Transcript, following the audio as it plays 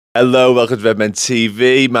Hello, welcome to Redmen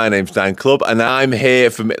TV. My name's Dan Clubb and I'm here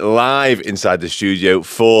from live inside the studio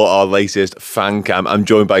for our latest fan cam. I'm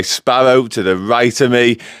joined by Sparrow to the right of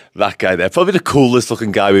me. That guy there, probably the coolest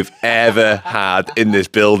looking guy we've ever had in this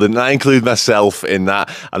building. And I include myself in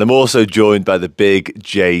that. And I'm also joined by the big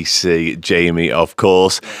JC, Jamie, of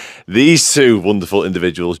course. These two wonderful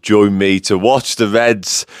individuals join me to watch the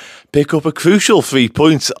Reds pick up a crucial 3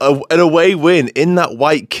 points, an away win in that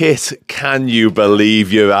white kit. Can you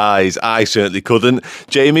believe your eyes? I certainly couldn't.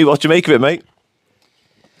 Jamie, what do you make of it, mate?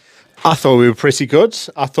 I thought we were pretty good.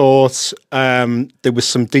 I thought there was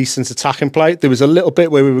some decent attacking play. There was a little bit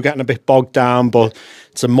where we were getting a bit bogged down, but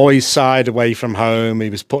it's a Moyes side away from home. He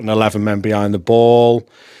was putting 11 men behind the ball.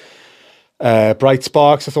 Bright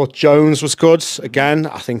sparks. I thought Jones was good. Again,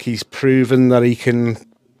 I think he's proven that he can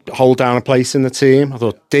hold down a place in the team. I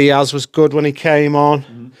thought Diaz was good when he came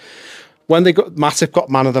on. When they got Matip got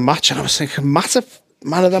man of the match, and I was thinking, Matip,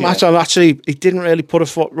 man of the match. And actually, he didn't really put a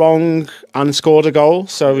foot wrong and scored a goal.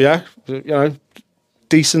 So yeah, you know,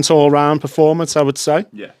 decent all-round performance, I would say.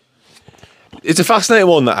 Yeah. It's a fascinating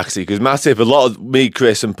one, that, actually, because Matip, a lot of me,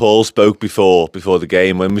 Chris and Paul spoke before the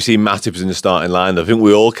game. When we see Matip was in the starting line, I think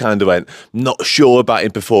we all kind of went, not sure about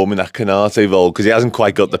him performing that Canate role because he hasn't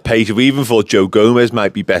quite got the pace. We even thought Joe Gomez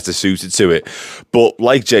might be better suited to it. But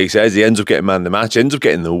like Jay says, he ends up getting man of the match, ends up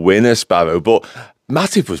getting the winner, Sparrow. But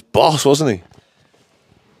Matip was boss, wasn't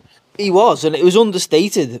he? He was, and it was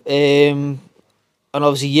understated. And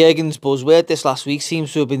obviously Jurgen's buzzword this last week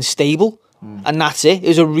seems to have been stable. And that's it. It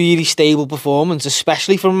was a really stable performance,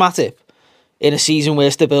 especially from Matip, in a season where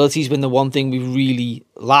stability's been the one thing we've really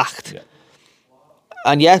lacked. Yeah.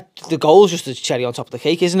 And yeah, the goal's just a cherry on top of the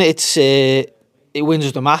cake, isn't it? It wins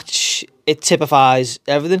us the match. It typifies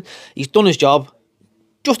everything. He's done his job,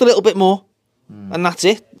 just a little bit more, and that's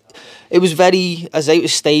it. It was very, as I say, it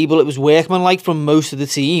was stable. It was workmanlike from most of the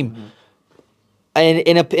team, and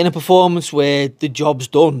in a performance where the job's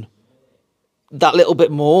done, that little bit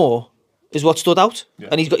more is what stood out,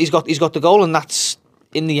 and he's got the goal, and that's,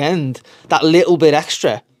 in the end, that little bit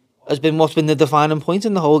extra has been what's been the defining point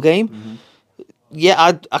in the whole game.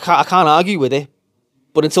 Yeah, I can't argue with it,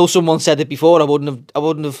 but until someone said it before, I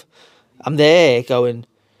wouldn't have. I'm there going,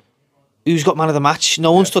 who's got man of the match?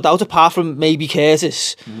 No one stood out apart from maybe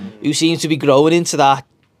Curtis, who seems to be growing into that.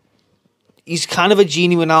 He's kind of a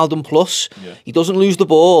Gini Wijnaldum plus. He doesn't lose the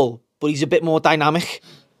ball, but he's a bit more dynamic.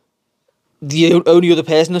 The only other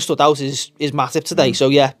person that stood out is Matip today. So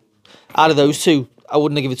yeah, out of those two, I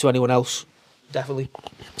wouldn't have given it to anyone else. Definitely.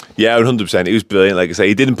 Yeah, 100%. He was brilliant. Like I say,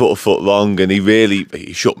 he didn't put a foot wrong, and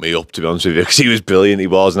he shut me up, to be honest with you, because he was brilliant. He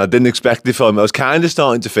was, and I didn't expect it from him. I was kind of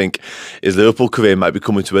starting to think his Liverpool career might be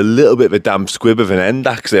coming to a little bit of a damp squib of an end.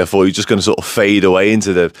 Actually, I thought he was just going to sort of fade away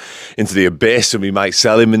into the abyss, and we might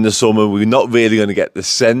sell him in the summer. We're not really going to get the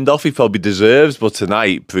send off he probably deserves, but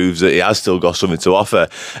tonight proves that he has still got something to offer.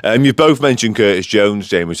 You've both mentioned Curtis Jones,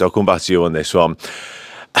 James. So I'll come back to you on this one.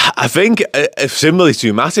 I think, similarly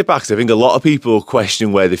to Matip, actually, I think a lot of people are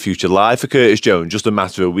questioning where the future lies for Curtis Jones just a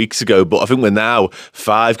matter of weeks ago. But I think we're now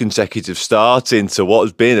 5 consecutive starts into what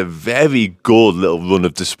has been a very good little run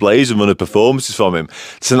of displays and run of performances from him.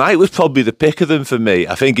 Tonight was probably the pick of them for me.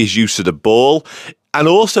 I think his use of the ball, and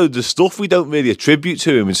also the stuff we don't really attribute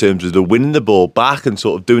to him in terms of the winning the ball back and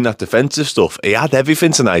sort of doing that defensive stuff. He had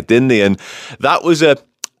everything tonight, didn't he? And that was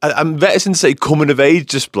I'm reticent to say coming of age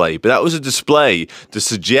display, but that was a display to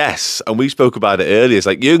suggest, and we spoke about it earlier, it's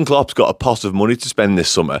like Jurgen Klopp's got a pot of money to spend this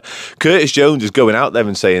summer. Curtis Jones is going out there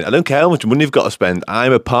and saying, I don't care how much money you've got to spend,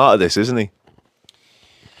 I'm a part of this, isn't he?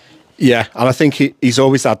 Yeah, and I think he's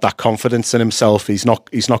always had that confidence in himself. He's not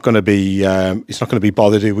going to be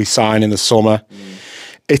bothered who we sign in the summer.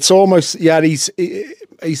 It's almost, yeah, his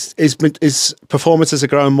performances are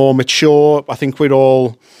growing more mature. I think we're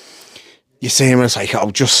all, you see him and it's like, oh,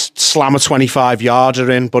 just slam a 25-yarder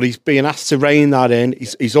in, but he's being asked to rein that in.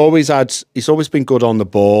 He's always been good on the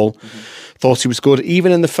ball. Thought he was good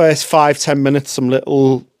even in the first 5-10 minutes. Some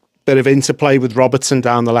little bit of interplay with Robertson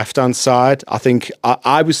down the left-hand side. I think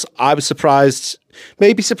I was surprised,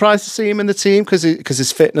 maybe surprised to see him in the team because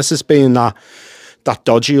his fitness has been that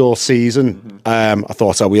dodgy all season. I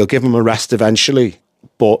thought, oh, we'll give him a rest eventually,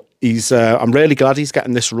 but he's. I'm really glad he's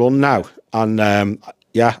getting this run now, and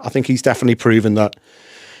yeah, I think he's definitely proven that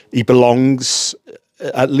he belongs,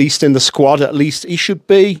 at least in the squad. At least he should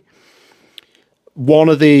be one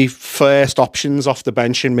of the first options off the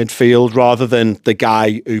bench in midfield rather than the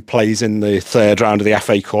guy who plays in the third round of the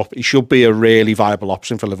FA Cup. He should be a really viable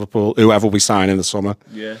option for Liverpool, whoever we sign in the summer.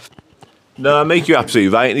 Yeah. No, I make you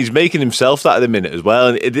absolutely right, and he's making himself that at the minute as well.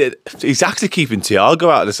 And he's actually keeping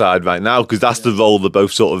Thiago out of the side right now because that's the role they're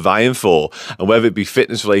both sort of vying for. And whether it be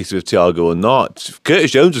fitness related with Thiago or not,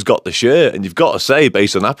 Curtis Jones has got the shirt, and you've got to say,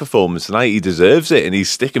 based on that performance tonight, he deserves it, and he's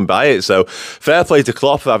sticking by it. So fair play to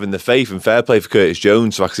Klopp for having the faith, and fair play for Curtis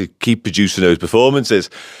Jones to actually keep producing those performances.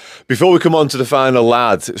 Before we come on to the final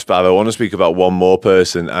lad, Sparrow, I want to speak about one more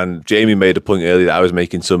person. And Jamie made a point earlier that I was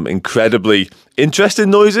making some incredibly interesting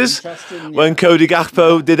noises when Cody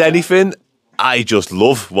Gakpo did anything. I just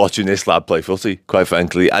love watching this lad play footy, quite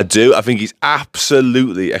frankly. I do. I think he's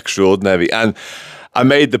absolutely extraordinary. And I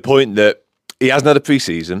made the point that he hasn't had a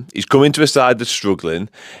pre-season. He's come into a side that's struggling.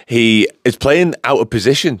 He is playing out of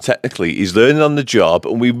position, technically. He's learning on the job.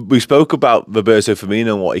 And we spoke about Roberto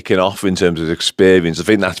Firmino and what he can offer in terms of experience. I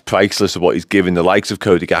think that's priceless of what he's giving the likes of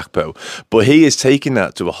Cody Gakpo. But he is taking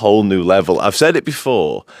that to a whole new level. I've said it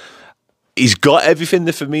before. He's got everything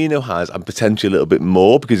that Firmino has and potentially a little bit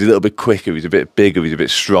more because he's a little bit quicker, he's a bit bigger, he's a bit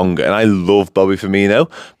stronger. And I love Bobby Firmino.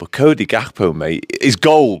 But Cody Gakpo, mate, his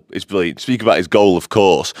goal is brilliant. Speak about his goal, of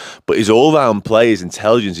course. But his all-round play, his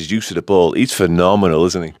intelligence, his use of the ball, he's phenomenal,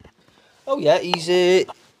 isn't he? Oh, yeah,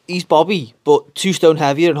 he's Bobby, but 2 stone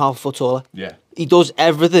heavier and half a foot taller. Yeah. He does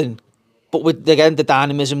everything, but with, again, the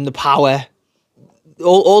dynamism, the power,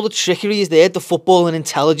 all the trickery is there, the football and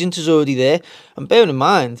intelligence is already there. And bearing in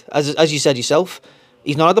mind, as you said yourself,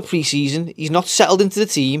 he's not had the pre-season, he's not settled into the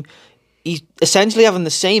team, he's essentially having the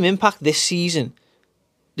same impact this season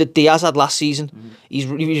that Diaz had last season. Mm-hmm. He's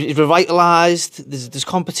revitalised, there's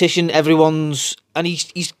competition, and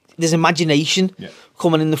there's imagination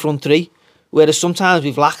coming in the front three, whereas sometimes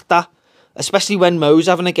we've lacked that, especially when Mo's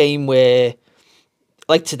having a game where,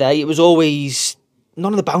 like today, it was always,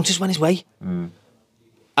 none of the bounces went his way. Mm.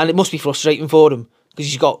 And it must be frustrating for him because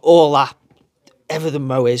he's got all that, everything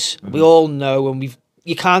Mo is. Mm-hmm. We all know, and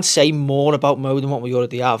you can't say more about Mo than what we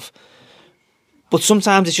already have. But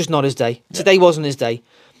sometimes it's just not his day. Yeah. Today wasn't his day.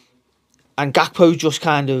 And Gakpo just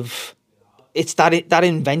kind of, it's that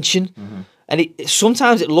invention. Mm-hmm. And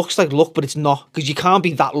sometimes it looks like luck, but it's not because you can't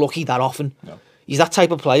be that lucky that often. No. He's that type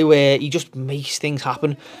of player where he just makes things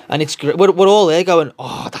happen. And it's great. We're all there going,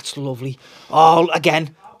 oh, that's lovely. Oh,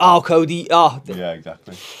 again. Oh, Cody. Oh, yeah,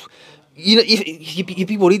 exactly. You know, you'd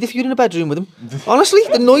be worried if you're in a bedroom with him. Honestly,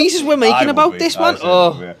 the noises we're making about this, man.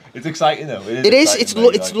 It's exciting though. It is.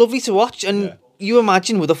 It's lovely to watch, and you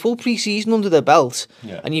imagine with a full pre-season under their belt,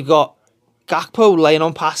 and you've got Gakpo laying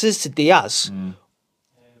on passes to Diaz,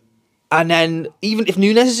 and then even if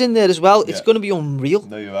Nunes is in there as well, it's going to be unreal.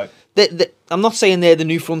 No, you're right. I'm not saying they're the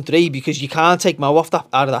new front three because you can't take Mo out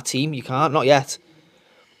of that team. You can't, not yet.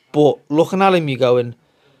 But looking at him, you're going,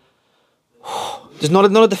 there's not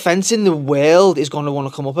a defence in the world is going to want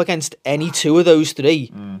to come up against any two of those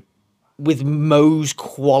three with Mo's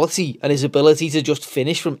quality and his ability to just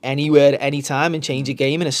finish from anywhere at any time and change a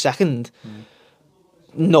game in a second.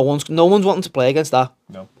 No one's wanting to play against that.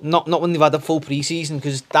 No. Not when they've had a full pre-season,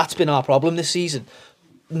 because that's been our problem this season.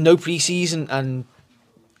 No pre-season and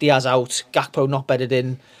Diaz out, Gakpo not bedded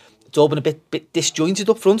in. It's all been a bit disjointed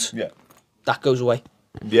up front. Yeah. That goes away.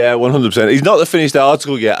 Yeah, 100%. He's not the finished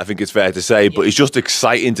article yet, I think it's fair to say, but it's just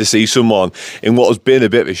exciting to see someone in what has been a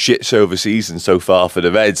bit of a shit show of a season so far for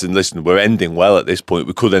the Reds. And listen, we're ending well at this point.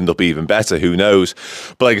 We could end up even better, who knows?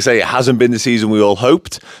 But like I say, it hasn't been the season we all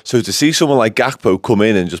hoped. So to see someone like Gakpo come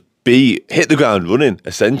in and just hit the ground running,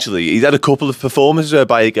 essentially. He's had a couple of performances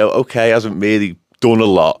whereby you go, okay, hasn't really done a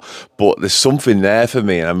lot, but there's something there for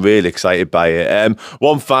me and I'm really excited by it.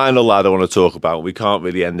 One final lad I want to talk about, we can't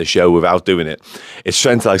really end the show without doing it. It's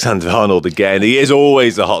Trent Alexander-Arnold again. He is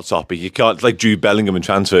always the hot topic. You can't, like Jude Bellingham and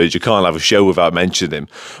transfers, you can't have a show without mentioning him.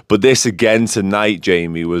 But this again tonight,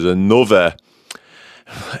 Jamie, was another...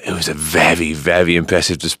 It was a very, very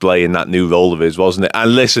impressive display in that new role of his, wasn't it?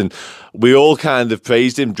 And listen, we all kind of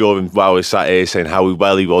praised him during while we sat here saying how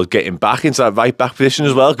well he was getting back into that right back position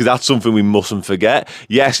as well, because that's something we mustn't forget.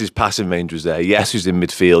 Yes, his passing range was there. Yes, he was in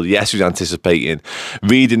midfield. Yes, he was anticipating,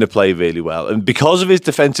 reading the play really well. And because of his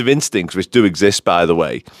defensive instincts, which do exist, by the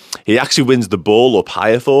way, he actually wins the ball up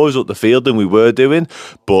higher for us up the field than we were doing.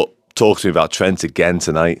 But talk to me about Trent again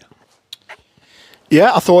tonight.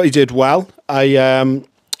 Yeah, I thought he did well. I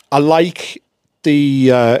like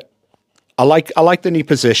the new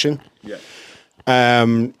position. Yeah.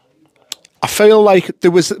 I feel like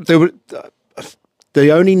there were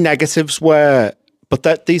the only negatives were,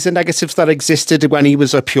 but these are negatives that existed when he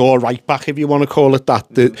was a pure right back, if you want to call it that.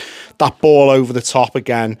 That ball over the top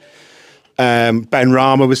again. Ben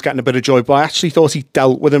Rama was getting a bit of joy, but I actually thought he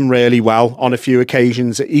dealt with him really well on a few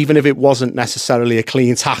occasions. Even if it wasn't necessarily a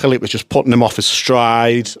clean tackle, it was just putting him off his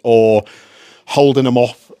stride or holding him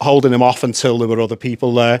off until there were other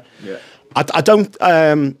people there. Yeah. I don't.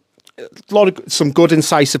 Some good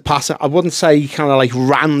incisive passing. I wouldn't say he kind of like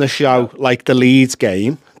ran the show like the Leeds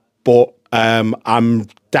game, but I'm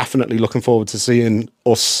definitely looking forward to seeing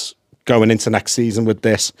us going into next season with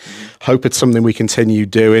this. Hope it's something we continue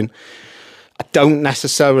doing. I don't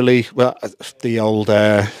necessarily the old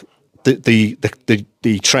the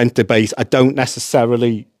Trent debate. I don't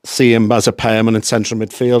necessarily see him as a permanent central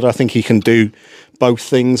midfielder. I think he can do both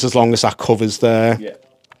things as long as that cover's there. Yeah.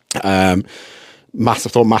 I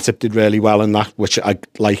thought Matip did really well in that, which I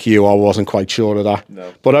wasn't quite sure of that.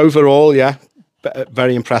 No. But overall, yeah,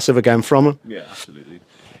 very impressive again from him. Yeah, absolutely.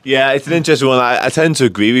 Yeah, it's an interesting one. I tend to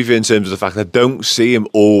agree with you in terms of the fact that I don't see him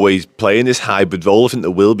always playing this hybrid role. I think there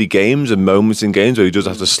will be games and moments in games where he does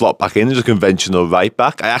have to slot back in as a conventional right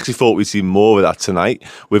back. I actually thought we'd see more of that tonight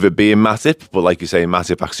with it being Matip, but like you say,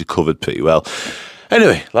 Matip actually covered pretty well.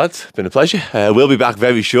 Anyway, lads, been a pleasure. We'll be back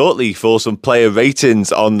very shortly for some player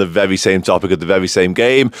ratings on the very same topic of the very same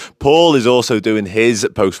game. Paul is also doing his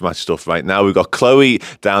post-match stuff right now. We've got Chloe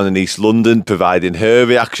down in East London providing her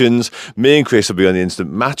reactions. Me and Chris will be on the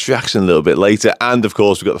instant match reaction a little bit later. And of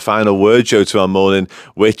course, we've got the final word show tomorrow morning,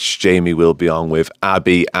 which Jamie will be on with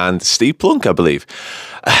Abby and Steve Plunk, I believe.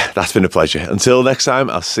 That's been a pleasure. Until next time,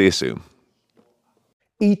 I'll see you soon.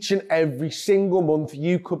 Each and every single month,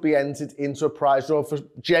 you could be entered into a prize draw for,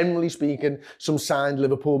 generally speaking, some signed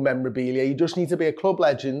Liverpool memorabilia. You just need to be a club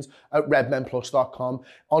legend at redmenplus.com.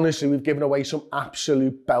 Honestly, we've given away some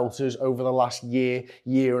absolute belters over the last year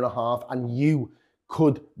and a half, and you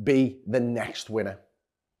could be the next winner.